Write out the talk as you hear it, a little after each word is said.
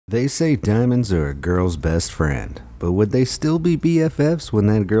They say diamonds are a girl's best friend, but would they still be BFFs when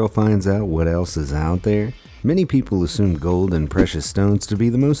that girl finds out what else is out there? Many people assume gold and precious stones to be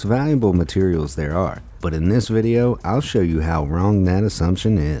the most valuable materials there are, but in this video, I'll show you how wrong that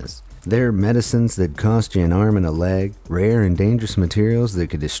assumption is. There are medicines that cost you an arm and a leg, rare and dangerous materials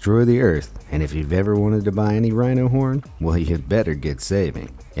that could destroy the earth, and if you've ever wanted to buy any rhino horn, well, you'd better get saving.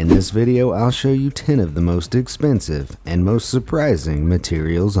 In this video, I'll show you 10 of the most expensive and most surprising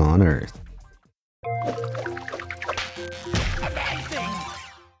materials on earth.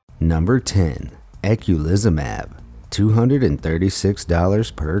 Number 10. Eculizumab,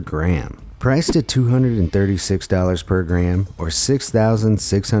 $236 per gram. Priced at $236 per gram or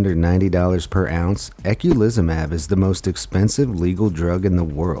 $6,690 per ounce, eculizumab is the most expensive legal drug in the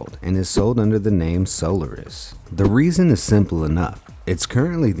world and is sold under the name Solaris. The reason is simple enough. It's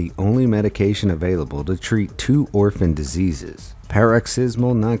currently the only medication available to treat two orphan diseases,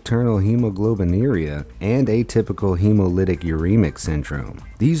 paroxysmal nocturnal hemoglobinuria and atypical hemolytic uremic syndrome.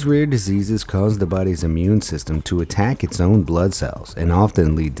 These rare diseases cause the body's immune system to attack its own blood cells and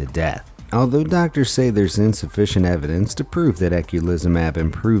often lead to death. Although doctors say there's insufficient evidence to prove that eculizumab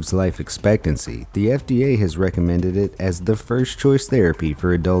improves life expectancy, the FDA has recommended it as the first choice therapy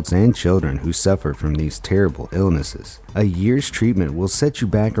for adults and children who suffer from these terrible illnesses. A year's treatment will set you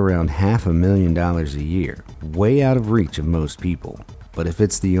back around $500,000 a year, way out of reach of most people. But if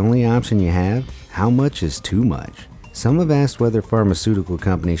it's the only option you have, how much is too much? Some have asked whether pharmaceutical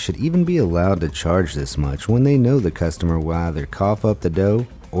companies should even be allowed to charge this much when they know the customer will either cough up the dough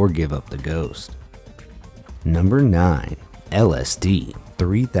or give up the ghost. Number 9. LSD,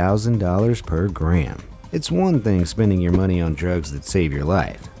 $3,000 per gram. It's one thing spending your money on drugs that save your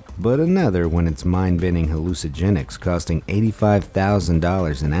life, but another when it's mind-bending hallucinogenics costing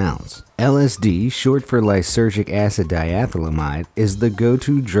 $85,000 an ounce. LSD, short for lysergic acid diethylamide, is the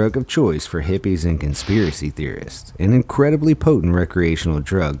go-to drug of choice for hippies and conspiracy theorists, an incredibly potent recreational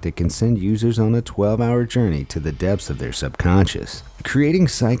drug that can send users on a 12-hour journey to the depths of their subconscious. Creating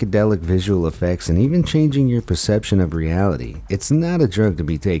psychedelic visual effects and even changing your perception of reality, it's not a drug to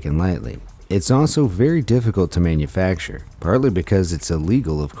be taken lightly. It's also very difficult to manufacture, partly because it's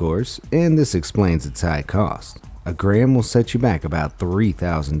illegal of course, and this explains its high cost. A gram will set you back about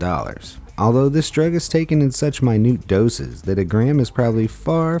 $3,000. Although this drug is taken in such minute doses that a gram is probably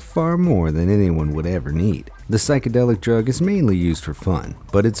far more than anyone would ever need. The psychedelic drug is mainly used for fun,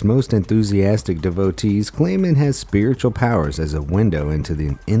 but its most enthusiastic devotees claim it has spiritual powers as a window into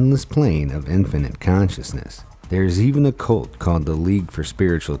the endless plane of infinite consciousness. There's even a cult called the League for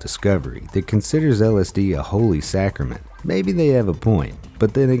Spiritual Discovery that considers LSD a holy sacrament. Maybe they have a point,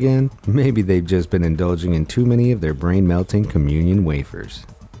 but then again, maybe they've just been indulging in too many of their brain-melting communion wafers.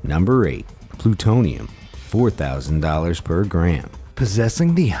 Number 8. Plutonium, $4,000 per gram.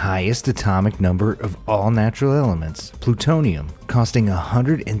 Possessing the highest atomic number of all natural elements, plutonium, costing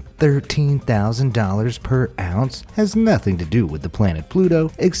 $113,000 per ounce, has nothing to do with the planet Pluto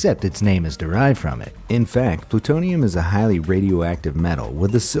except its name is derived from it. In fact, plutonium is a highly radioactive metal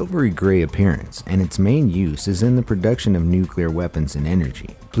with a silvery gray appearance, and its main use is in the production of nuclear weapons and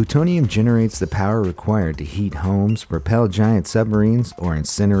energy. Plutonium generates the power required to heat homes, propel giant submarines, or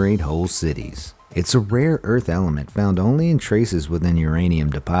incinerate whole cities. It's a rare earth element found only in traces within uranium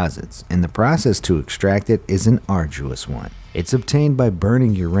deposits, and the process to extract it is an arduous one. It's obtained by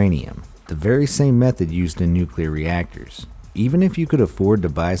burning uranium, the very same method used in nuclear reactors. Even if you could afford to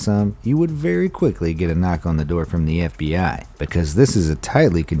buy some, you would very quickly get a knock on the door from the FBI, because this is a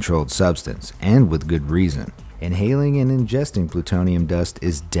tightly controlled substance, and with good reason. Inhaling and ingesting plutonium dust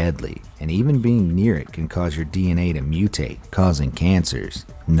is deadly, and even being near it can cause your DNA to mutate, causing cancers.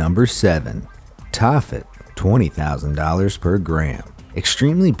 Number 7. Tophet, $20,000 per gram.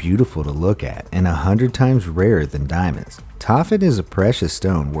 Extremely beautiful to look at and 100 times rarer than diamonds, Tophet is a precious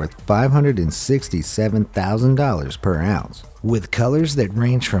stone worth $567,000 per ounce. With colors that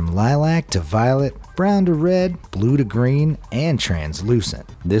range from lilac to violet, brown to red, blue to green, and translucent.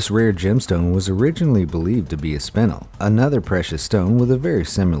 This rare gemstone was originally believed to be a spinel, another precious stone with a very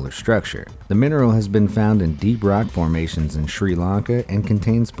similar structure. The mineral has been found in deep rock formations in Sri Lanka and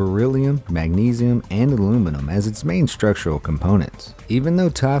contains beryllium, magnesium, and aluminum as its main structural components. Even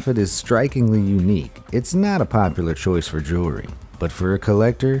though Tophet is strikingly unique, it's not a popular choice for jewelry. But for a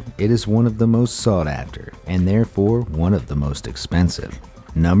collector, it is one of the most sought after, and therefore one of the most expensive.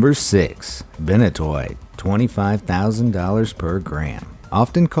 Number 6. Benitoite, $25,000 per gram.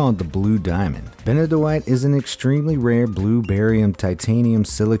 Often called the blue diamond, benitoite is an extremely rare blue barium titanium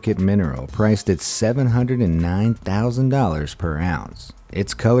silicate mineral priced at $709,000 per ounce.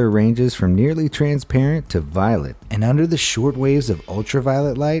 Its color ranges from nearly transparent to violet, and under the short waves of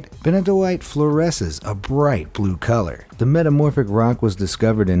ultraviolet light, bentonite fluoresces a bright blue color. The metamorphic rock was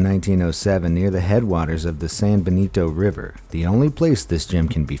discovered in 1907 near the headwaters of the San Benito River, the only place this gem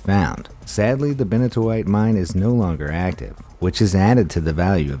can be found. Sadly, the bentonite mine is no longer active, which has added to the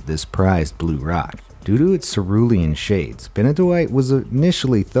value of this prized blue rock. Due to its cerulean shades, bentonite was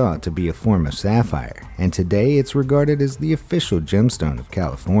initially thought to be a form of sapphire, and today it's regarded as the official gemstone of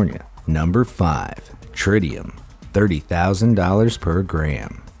California. Number 5. Tritium, $30,000 per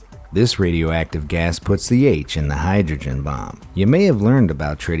gram. This radioactive gas puts the H in the hydrogen bomb. You may have learned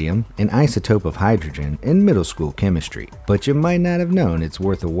about tritium, an isotope of hydrogen, in middle school chemistry, but you might not have known it's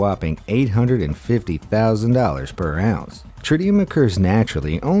worth a whopping $850,000 per ounce. Tritium occurs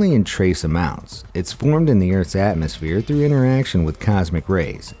naturally only in trace amounts. It's formed in the Earth's atmosphere through interaction with cosmic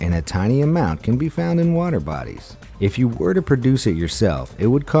rays, and a tiny amount can be found in water bodies. If you were to produce it yourself, it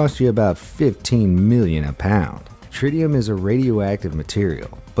would cost you about $15 million a pound. Tritium is a radioactive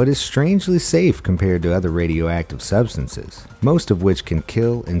material, but is strangely safe compared to other radioactive substances, most of which can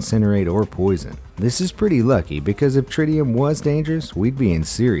kill, incinerate, or poison. This is pretty lucky because if tritium was dangerous, we'd be in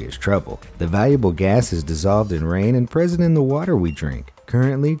serious trouble. The valuable gas is dissolved in rain and present in the water we drink.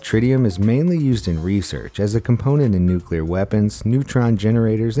 Currently, tritium is mainly used in research as a component in nuclear weapons, neutron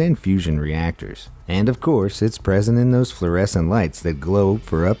generators, and fusion reactors. And of course, it's present in those fluorescent lights that glow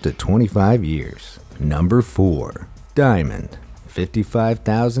for up to 25 years. Number 4. Diamond,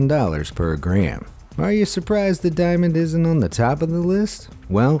 $55,000 per gram. Are you surprised the diamond isn't on the top of the list?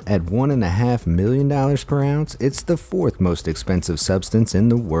 Well, at $1.5 million per ounce, it's the 4th most expensive substance in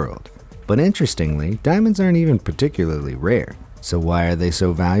the world. But interestingly, diamonds aren't even particularly rare. So why are they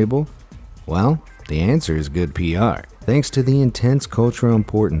so valuable? Well, the answer is good PR. Thanks to the intense cultural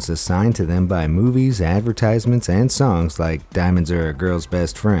importance assigned to them by movies, advertisements, and songs like "Diamonds Are a Girl's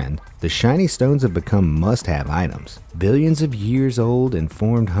Best Friend," the shiny stones have become must-have items. Billions of years old and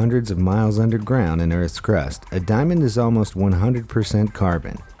formed hundreds of miles underground in Earth's crust, a diamond is almost 100%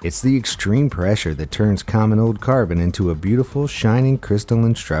 carbon. It's the extreme pressure that turns common old carbon into a beautiful, shining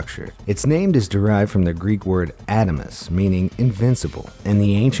crystalline structure. Its name is derived from the Greek word adamas, meaning invincible, and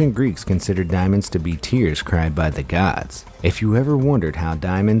the ancient Greeks considered diamonds to be tears cried by the gods. If you ever wondered how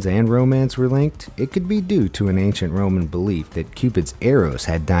diamonds and romance were linked, it could be due to an ancient Roman belief that Cupid's arrows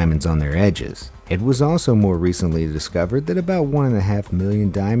had diamonds on their edges. It was also more recently discovered that about 1.5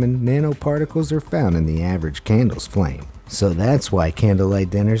 million diamond nanoparticles are found in the average candle's flame. So that's why candlelight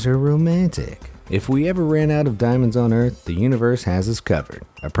dinners are romantic. If we ever ran out of diamonds on Earth, the universe has us covered.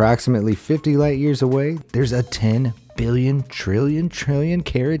 Approximately 50 light years away, There's a 10 billion trillion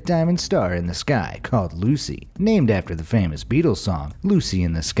carat diamond star in the sky called Lucy, named after the famous Beatles song, Lucy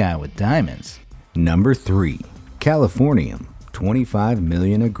in the Sky with Diamonds. Number 3. Californium, $25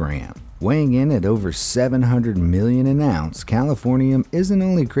 million a gram. Weighing in at over 700 million an ounce, californium isn't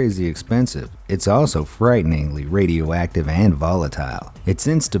only crazy expensive, it's also frighteningly radioactive and volatile. Its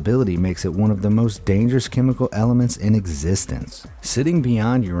instability makes it one of the most dangerous chemical elements in existence. Sitting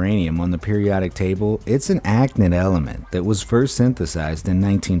beyond uranium on the periodic table, it's an actinide element that was first synthesized in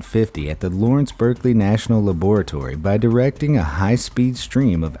 1950 at the Lawrence Berkeley National Laboratory by directing a high-speed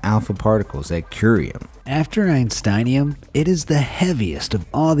stream of alpha particles at curium. After Einsteinium, it is the heaviest of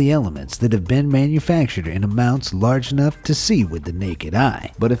all the elements that have been manufactured in amounts large enough to see with the naked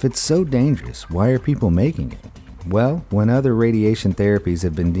eye. But if it's so dangerous, why are people making it? Well, when other radiation therapies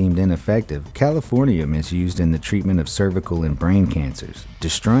have been deemed ineffective, californium is used in the treatment of cervical and brain cancers,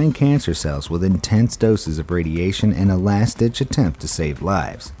 destroying cancer cells with intense doses of radiation in a last-ditch attempt to save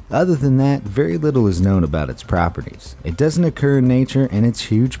lives. Other than that, very little is known about its properties. It doesn't occur in nature, and its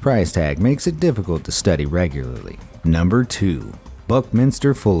huge price tag makes it difficult to study regularly. Number 2.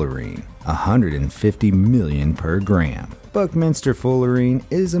 Buckminster fullerene, $150 million per gram. Buckminster fullerene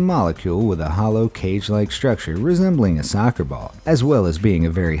is a molecule with a hollow cage-like structure resembling a soccer ball, as well as being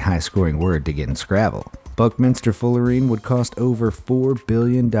a very high-scoring word to get in Scrabble. Buckminster fullerene would cost over $4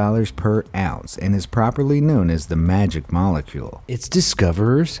 billion per ounce and is properly known as the magic molecule. Its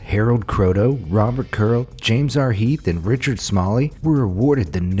discoverers, Harold Kroto, Robert Curl, James R. Heath, and Richard Smalley, were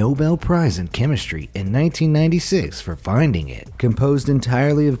awarded the Nobel Prize in Chemistry in 1996 for finding it. Composed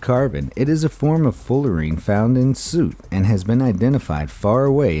entirely of carbon, it is a form of fullerene found in soot and has been identified far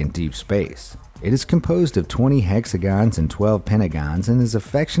away in deep space. It is composed of 20 hexagons and 12 pentagons and is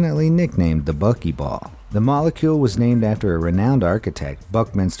affectionately nicknamed the buckyball. The molecule was named after a renowned architect,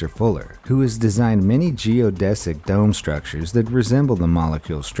 Buckminster Fuller, who has designed many geodesic dome structures that resemble the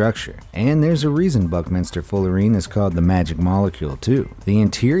molecule structure. And there's a reason Buckminster Fullerene is called the magic molecule too. The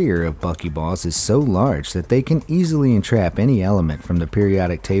interior of buckyballs is so large that they can easily entrap any element from the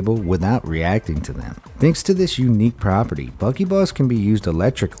periodic table without reacting to them. Thanks to this unique property, buckyballs can be used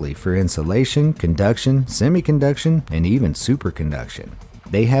electrically for insulation, conduction, semiconduction, and even superconduction.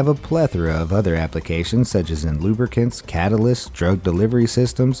 They have a plethora of other applications such as in lubricants, catalysts, drug delivery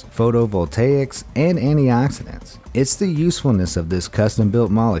systems, photovoltaics, and antioxidants. It's the usefulness of this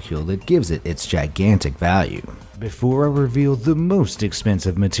custom-built molecule that gives it its gigantic value. Before I reveal the most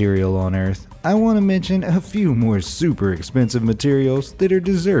expensive material on Earth, I want to mention a few more super expensive materials that are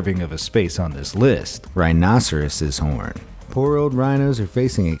deserving of a space on this list. Rhinoceros's horn. Poor old rhinos are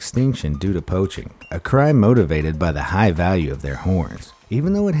facing extinction due to poaching, a crime motivated by the high value of their horns.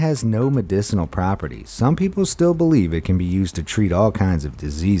 Even though it has no medicinal properties, some people still believe it can be used to treat all kinds of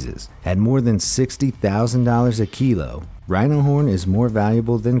diseases. At more than $60,000 a kilo, rhino horn is more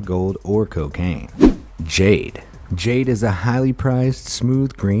valuable than gold or cocaine. Jade. Jade is a highly prized,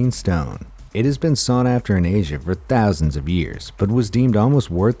 smooth green stone. It has been sought after in Asia for thousands of years, but was deemed almost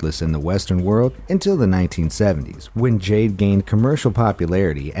worthless in the Western world until the 1970s, when jade gained commercial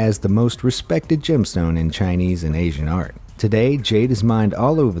popularity as the most respected gemstone in Chinese and Asian art. Today, jade is mined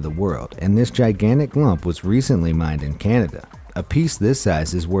all over the world, and this gigantic lump was recently mined in Canada. A piece this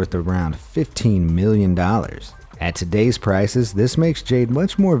size is worth around $15 million. At today's prices, this makes jade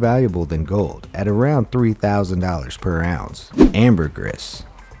much more valuable than gold, at around $3,000 per ounce. Ambergris.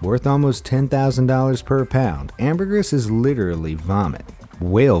 Worth almost $10,000 per pound, ambergris is literally vomit.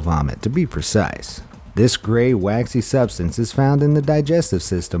 Whale vomit, to be precise. This gray, waxy substance is found in the digestive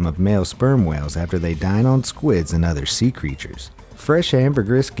system of male sperm whales after they dine on squids and other sea creatures. Fresh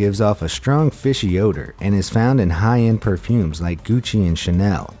ambergris gives off a strong fishy odor and is found in high-end perfumes like Gucci and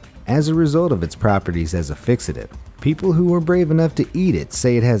Chanel. As a result of its properties as a fixative, people who are brave enough to eat it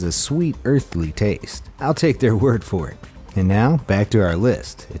say it has a sweet, earthly taste. I'll take their word for it. And now, back to our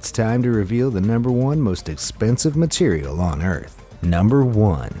list. It's time to reveal the #1 most expensive material on Earth. Number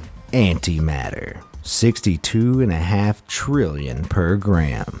 1. Antimatter. 62.5 trillion per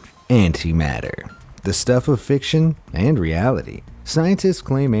gram. Antimatter. The stuff of fiction and reality. Scientists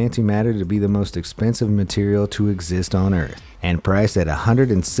claim antimatter to be the most expensive material to exist on Earth, and priced at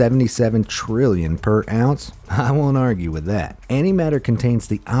 177 trillion per ounce. I won't argue with that. Antimatter contains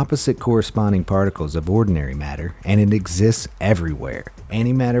the opposite corresponding particles of ordinary matter, and it exists everywhere.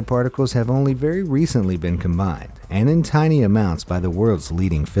 Antimatter particles have only very recently been combined, and in tiny amounts by the world's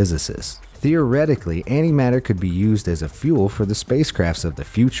leading physicists. Theoretically, antimatter could be used as a fuel for the spacecrafts of the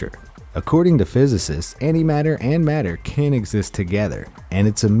future. According to physicists, antimatter and matter can exist together, and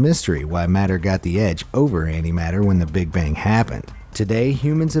it's a mystery why matter got the edge over antimatter when the Big Bang happened. Today,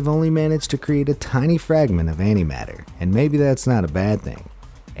 humans have only managed to create a tiny fragment of antimatter, and maybe that's not a bad thing.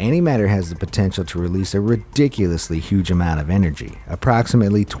 Antimatter has the potential to release a ridiculously huge amount of energy,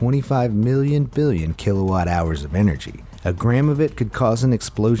 approximately 25 million billion kilowatt hours of energy. A gram of it could cause an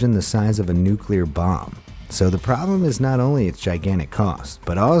explosion the size of a nuclear bomb. So the problem is not only its gigantic cost,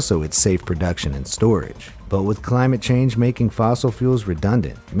 but also its safe production and storage. But with climate change making fossil fuels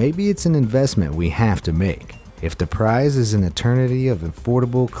redundant, maybe it's an investment we have to make. If the prize is an eternity of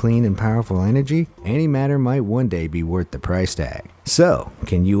affordable, clean, and powerful energy, antimatter might one day be worth the price tag. So,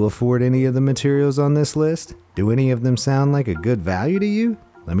 can you afford any of the materials on this list? Do any of them sound like a good value to you?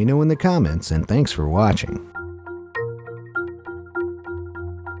 Let me know in the comments, and thanks for watching.